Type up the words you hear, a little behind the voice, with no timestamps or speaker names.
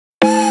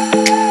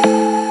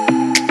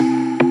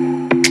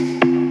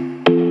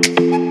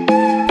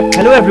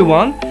Hello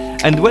everyone,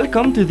 and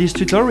welcome to this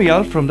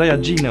tutorial from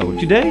Diagenode.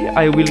 Today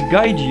I will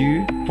guide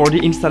you for the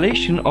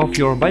installation of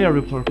your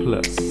Bioruptor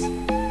Plus.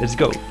 Let's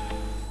go!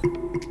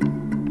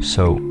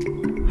 So,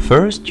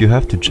 first you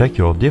have to check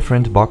your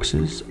different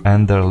boxes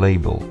and their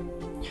label.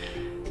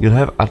 You'll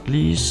have at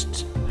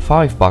least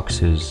 5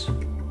 boxes.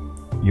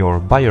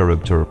 Your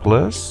Bioruptor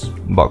Plus,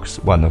 box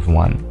 1 of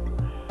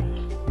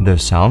 1, the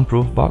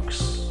soundproof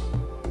box,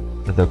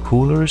 the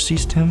cooler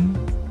system,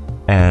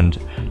 and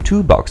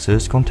 2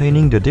 boxes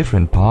containing the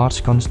different parts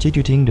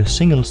constituting the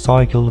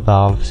single-cycle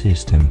valve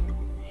system.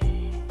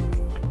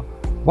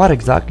 What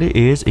exactly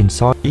is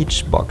inside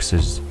each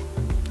boxes?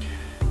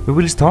 We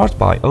will start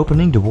by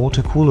opening the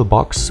water cooler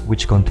box,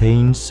 which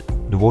contains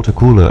the water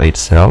cooler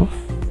itself,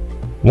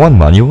 1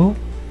 manual,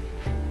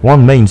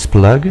 1 mains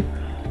plug,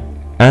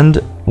 and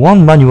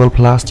 1 manual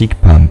plastic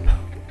pump.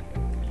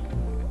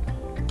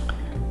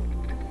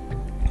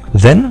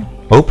 Then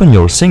open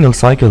your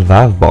single-cycle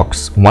valve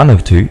box 1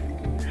 of 2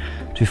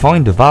 to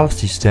find the valve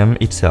system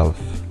itself.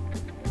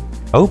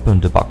 Open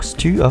the box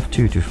 2 of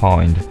 2 to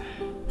find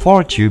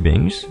 4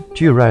 tubings,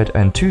 2 red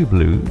and 2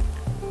 blue.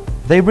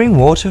 They bring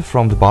water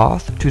from the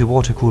bath to the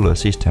water cooler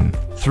system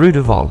through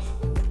the valve.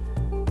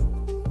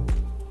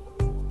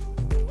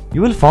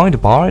 You will find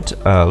apart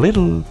a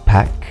little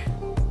pack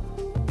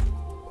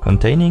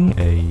containing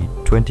a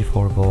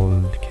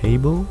 24-volt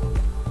cable,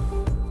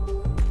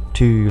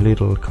 2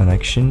 little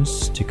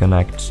connections to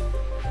connect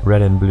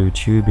red and blue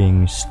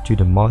tubings to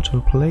the motor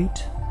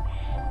plate,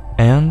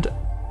 and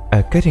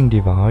a cutting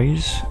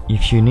device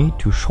if you need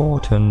to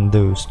shorten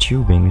those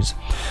tubings,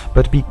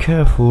 but be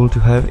careful to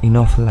have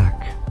enough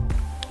lac.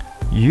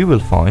 You will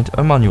find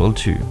a manual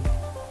too.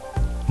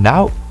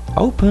 Now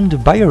open the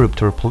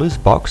Bioruptor Plus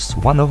box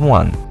 1 of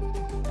 1.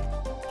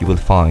 You will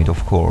find,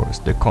 of course,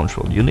 the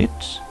control unit,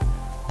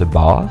 the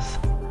bath,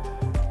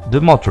 the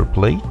motor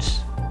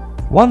plate,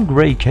 1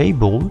 grey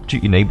cable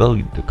to enable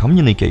the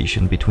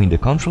communication between the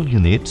control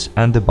unit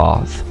and the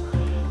bath,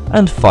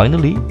 and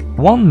finally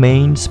 1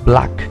 mains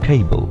black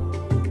cable,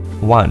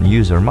 1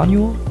 user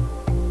manual,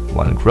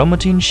 1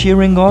 chromatin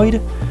shearing guide,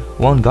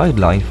 1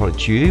 guideline for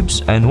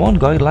tubes, and 1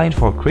 guideline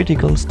for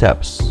critical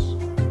steps.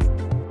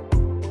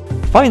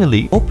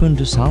 Finally, open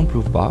the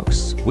soundproof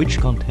box, which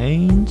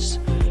contains,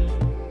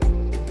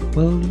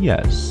 well,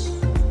 yes,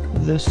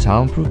 the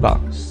soundproof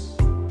box.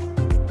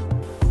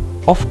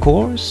 Of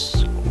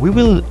course, we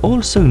will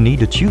also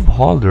need a tube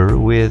holder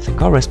with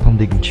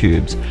corresponding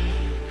tubes,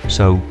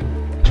 so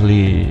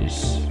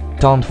please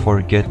don't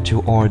forget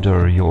to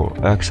order your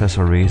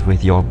accessories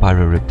with your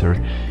Bioruptor.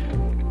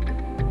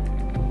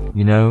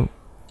 You know,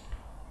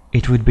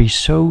 it would be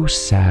so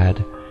sad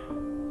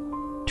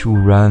to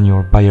run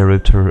your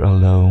Bioruptor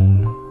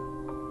alone,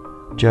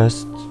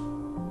 just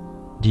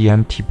the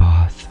empty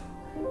bath,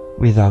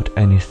 without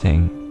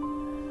anything.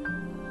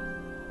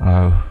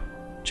 Oh,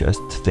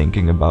 just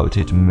thinking about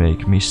it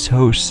makes me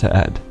so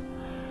sad.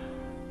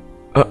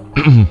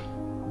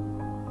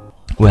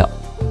 Well,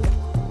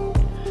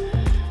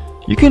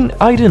 you can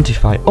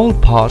identify all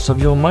parts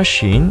of your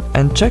machine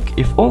and check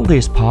if all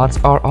these parts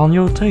are on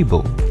your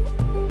table.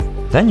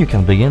 Then you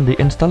can begin the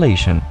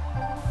installation.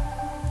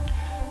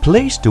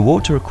 Place the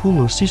water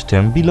cooler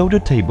system below the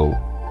table.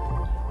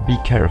 Be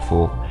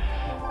careful.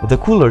 The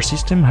cooler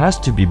system has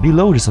to be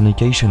below the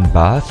sonication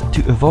bath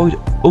to avoid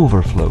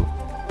overflow.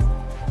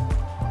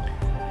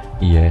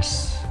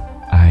 Yes,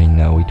 I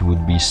know it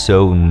would be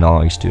so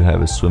nice to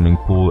have a swimming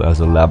pool as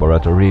a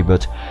laboratory,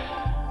 but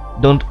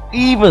don't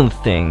even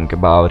think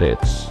about it.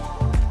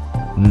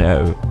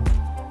 No.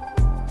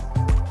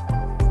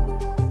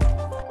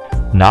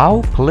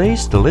 Now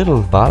place the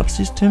little valve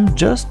system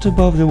just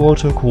above the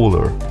water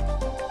cooler.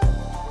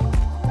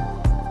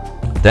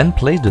 Then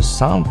place the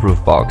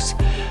soundproof box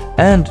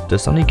and the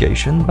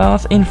sonication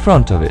bath in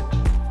front of it.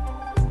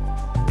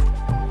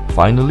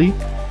 Finally,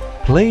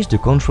 place the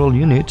control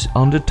unit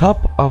on the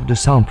top of the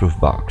soundproof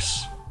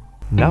box.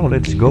 Now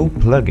let's go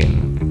plug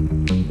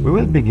in. We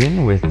will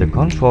begin with the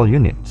control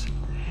unit.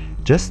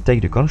 Just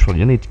take the control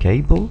unit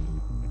cable,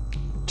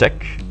 check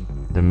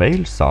the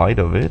male side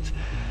of it,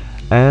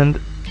 and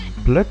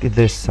plug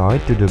this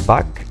side to the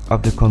back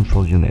of the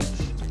control unit.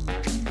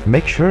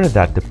 Make sure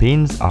that the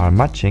pins are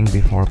matching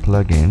before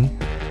plugging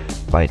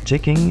by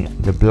checking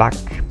the black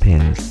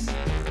pins.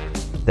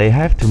 They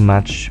have to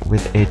match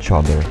with each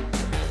other.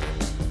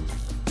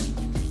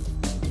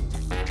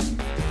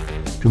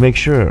 To make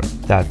sure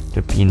that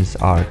the pins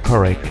are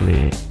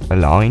correctly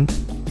aligned,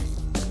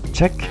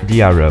 check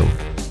the arrow.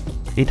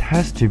 It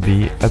has to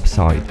be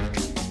upside.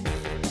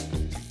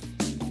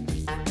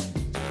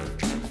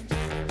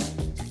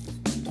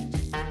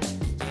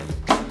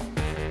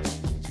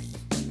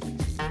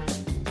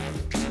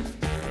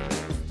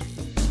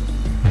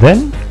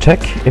 Then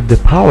check if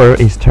the power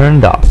is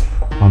turned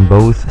off on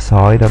both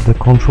sides of the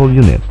control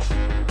unit.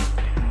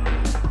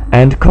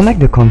 And connect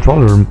the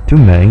controller to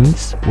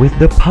mains with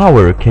the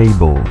power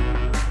cable.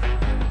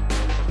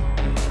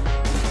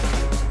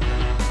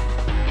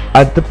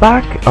 At the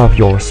back of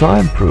your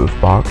soundproof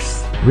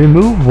box,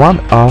 remove one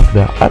of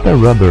the upper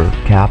rubber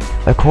cap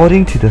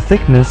according to the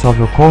thickness of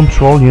your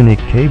control unit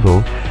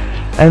cable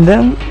and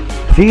then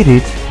feed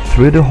it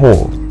through the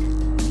hole.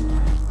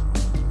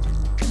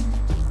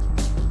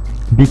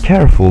 Be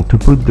careful to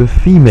put the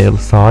female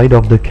side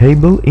of the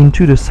cable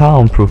into the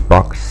soundproof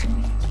box.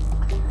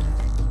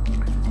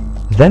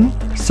 Then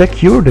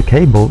secure the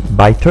cable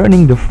by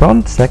turning the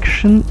front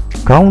section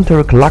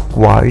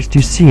counterclockwise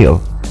to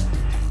seal.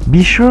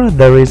 Be sure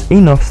there is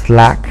enough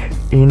slack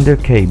in the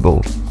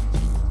cable.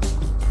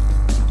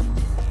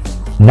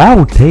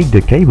 Now take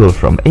the cable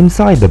from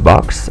inside the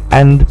box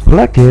and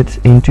plug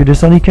it into the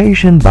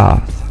sonication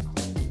bath.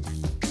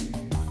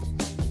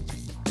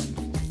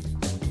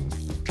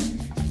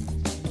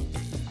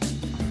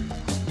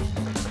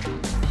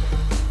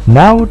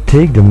 Now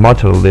take the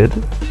motor lid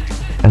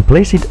and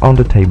place it on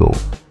the table.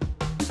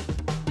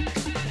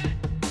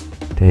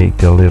 Take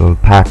the little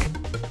pack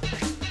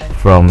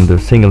from the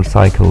single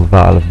cycle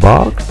valve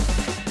box,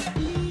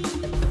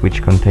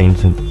 which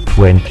contains a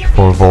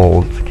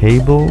 24-volt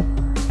cable,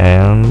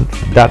 and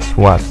that's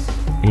what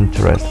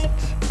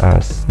interests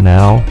us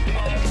now,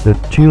 the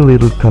two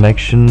little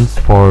connections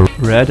for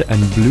red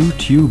and blue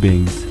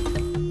tubings.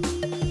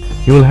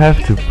 You will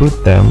have to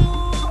put them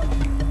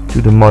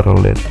to the motor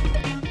lid.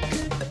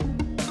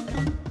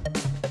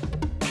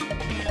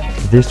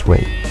 This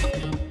way.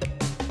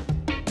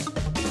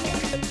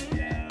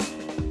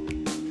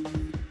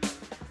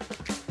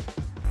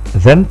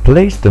 Then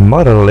place the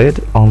motor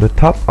lid on the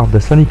top of the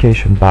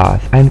sonication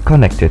bath and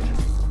connect it.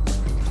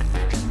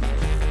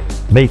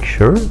 Make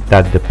sure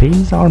that the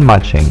pins are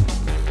matching.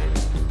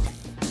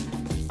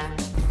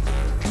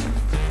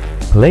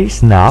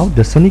 Place now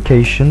the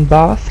sonication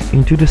bath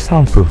into the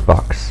soundproof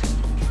box.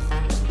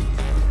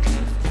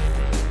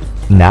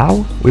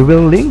 Now we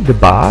will link the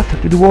bath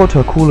to the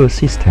water cooler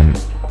system.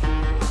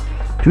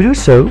 To do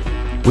so,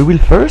 we will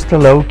first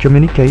allow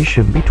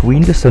communication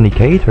between the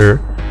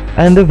sonicator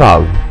and the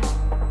valve.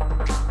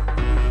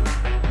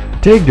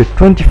 Take the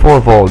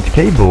 24-volt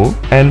cable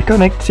and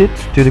connect it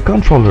to the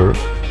controller.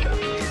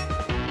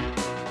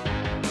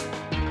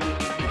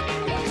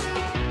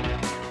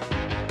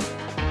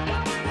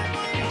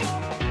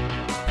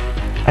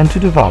 And to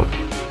the valve.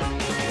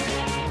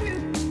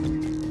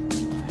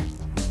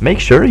 Make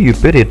sure you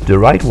put it the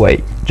right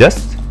way,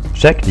 just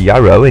check the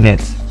arrow in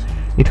it.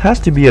 It has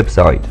to be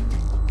upside.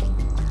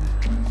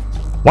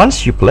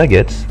 Once you plug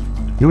it,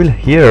 you will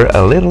hear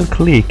a little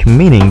click,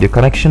 meaning the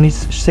connection is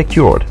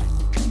secured.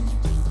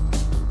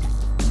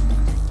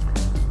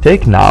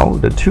 Take now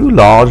the two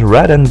large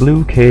red and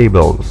blue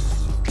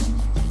cables.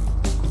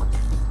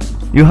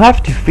 You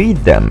have to feed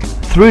them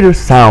through the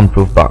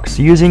soundproof box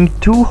using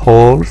two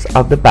holes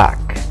at the back.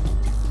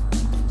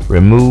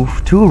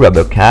 Remove two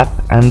rubber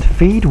caps and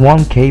feed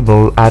one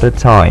cable at a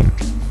time.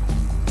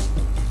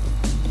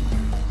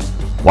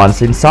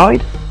 Once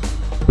inside,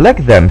 plug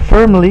them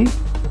firmly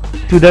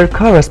to their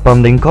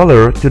corresponding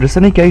color to the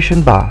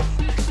sonication bath.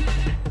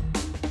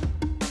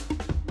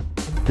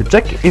 To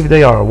check if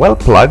they are well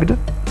plugged,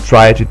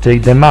 try to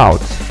take them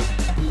out.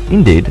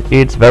 Indeed,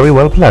 it's very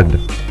well plugged.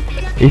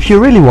 If you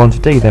really want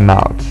to take them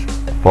out,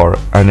 for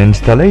an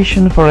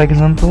installation for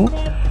example,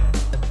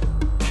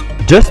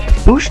 just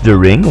push the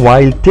ring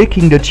while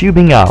taking the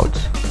tubing out.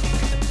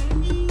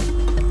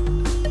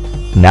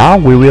 Now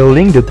we will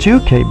link the two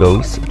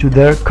cables to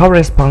their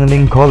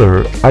corresponding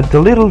color at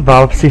the little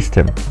valve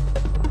system.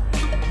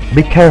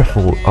 Be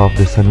careful of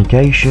the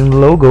sonication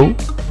logo,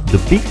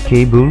 the big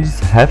cables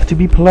have to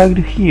be plugged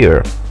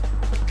here.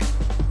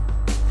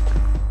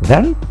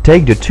 Then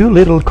take the two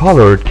little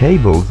colored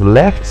cables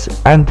left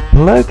and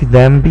plug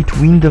them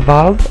between the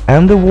valve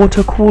and the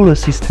water cooler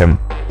system.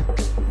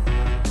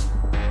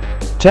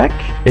 Check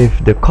if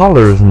the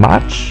colors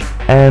match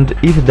and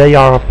if they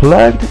are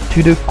plugged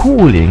to the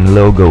cooling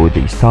logo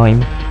this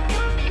time.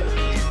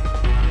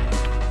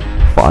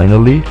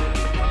 Finally,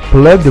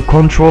 plug the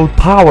control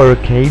power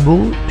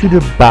cable to the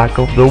back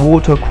of the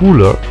water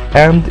cooler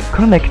and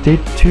connect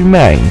it to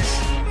mains.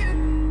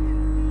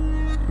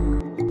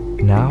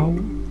 Now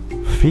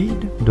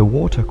feed the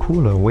water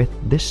cooler with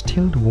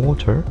distilled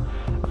water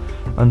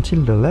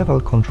until the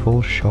level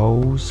control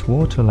shows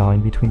water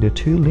line between the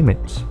two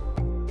limits.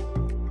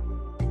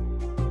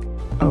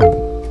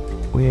 Oh,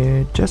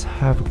 we just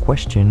have a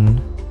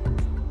question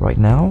right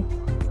now.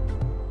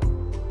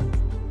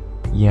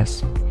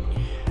 Yes.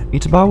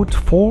 It's about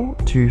 4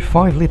 to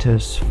 5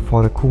 liters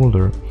for the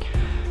cooler.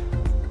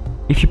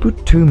 If you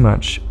put too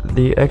much,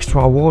 the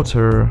extra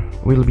water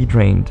will be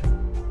drained.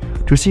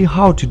 To see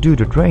how to do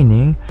the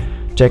draining,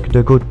 check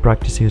the Good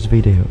Practices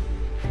video.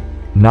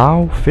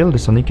 Now fill the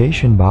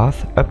sonication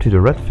bath up to the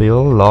red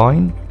fill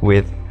line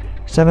with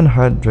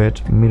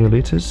 700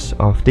 milliliters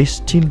of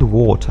distilled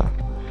water.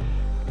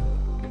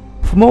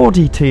 For more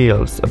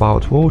details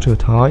about water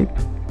type,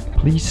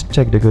 please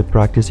check the Good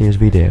Practices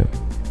video.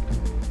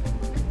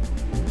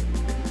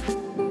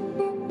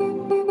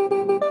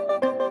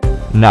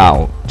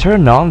 Now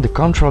turn on the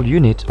control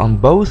unit on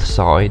both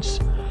sides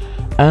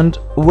and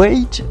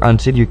wait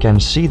until you can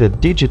see the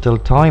digital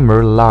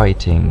timer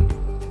lighting.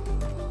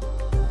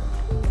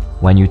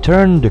 When you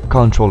turn the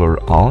controller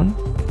on,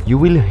 you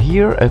will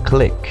hear a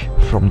click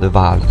from the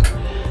valve,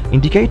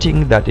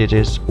 indicating that it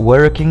is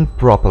working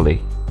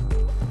properly.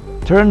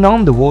 Turn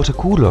on the water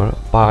cooler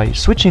by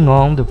switching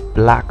on the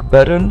black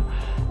button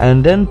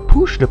and then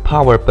push the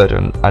power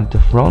button at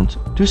the front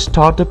to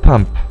start the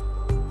pump.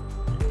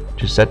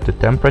 To set the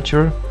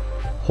temperature,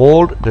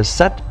 hold the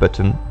set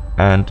button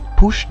and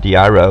push the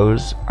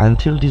arrows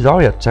until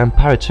desired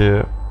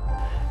temperature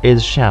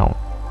is shown.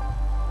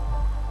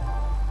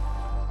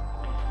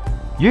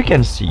 You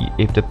can see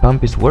if the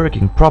pump is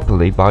working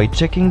properly by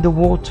checking the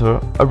water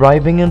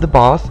arriving in the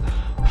bath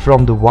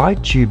from the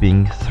white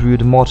tubing through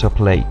the motor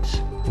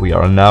plate. We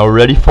are now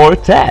ready for a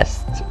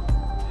test.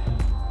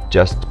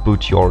 Just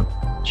put your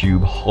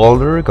tube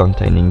holder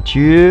containing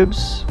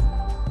tubes,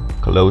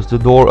 close the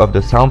door of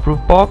the soundproof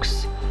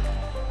box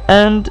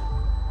and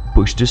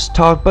push the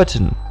start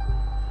button.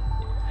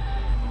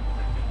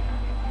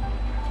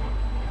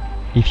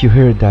 If you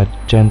hear that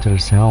gentle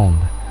sound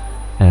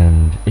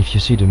and if you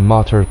see the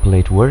motor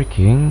plate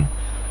working,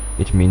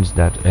 it means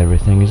that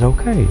everything is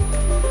okay.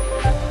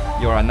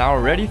 You are now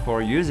ready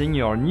for using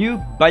your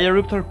new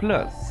Bioruptor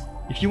Plus.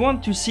 If you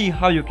want to see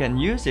how you can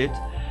use it,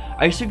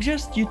 I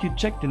suggest you to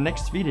check the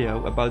next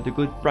video about the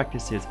good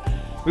practices.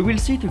 We will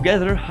see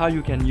together how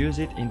you can use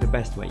it in the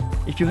best way.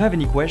 If you have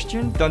any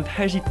questions, don't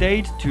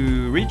hesitate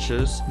to reach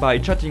us by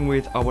chatting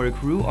with our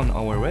crew on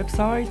our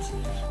website,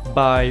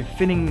 by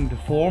filling the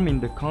form in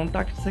the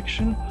contact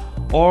section,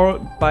 or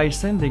by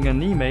sending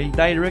an email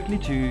directly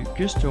to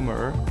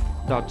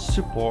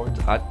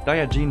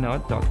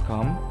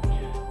customer.support@diagenode.com.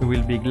 We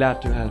will be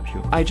glad to help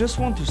you. I just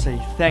want to say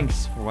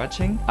thanks for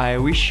watching. I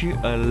wish you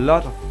a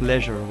lot of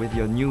pleasure with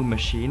your new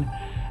machine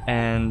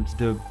and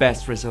the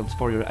best results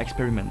for your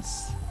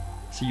experiments.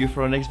 See you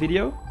for our next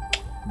video.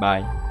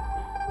 Bye.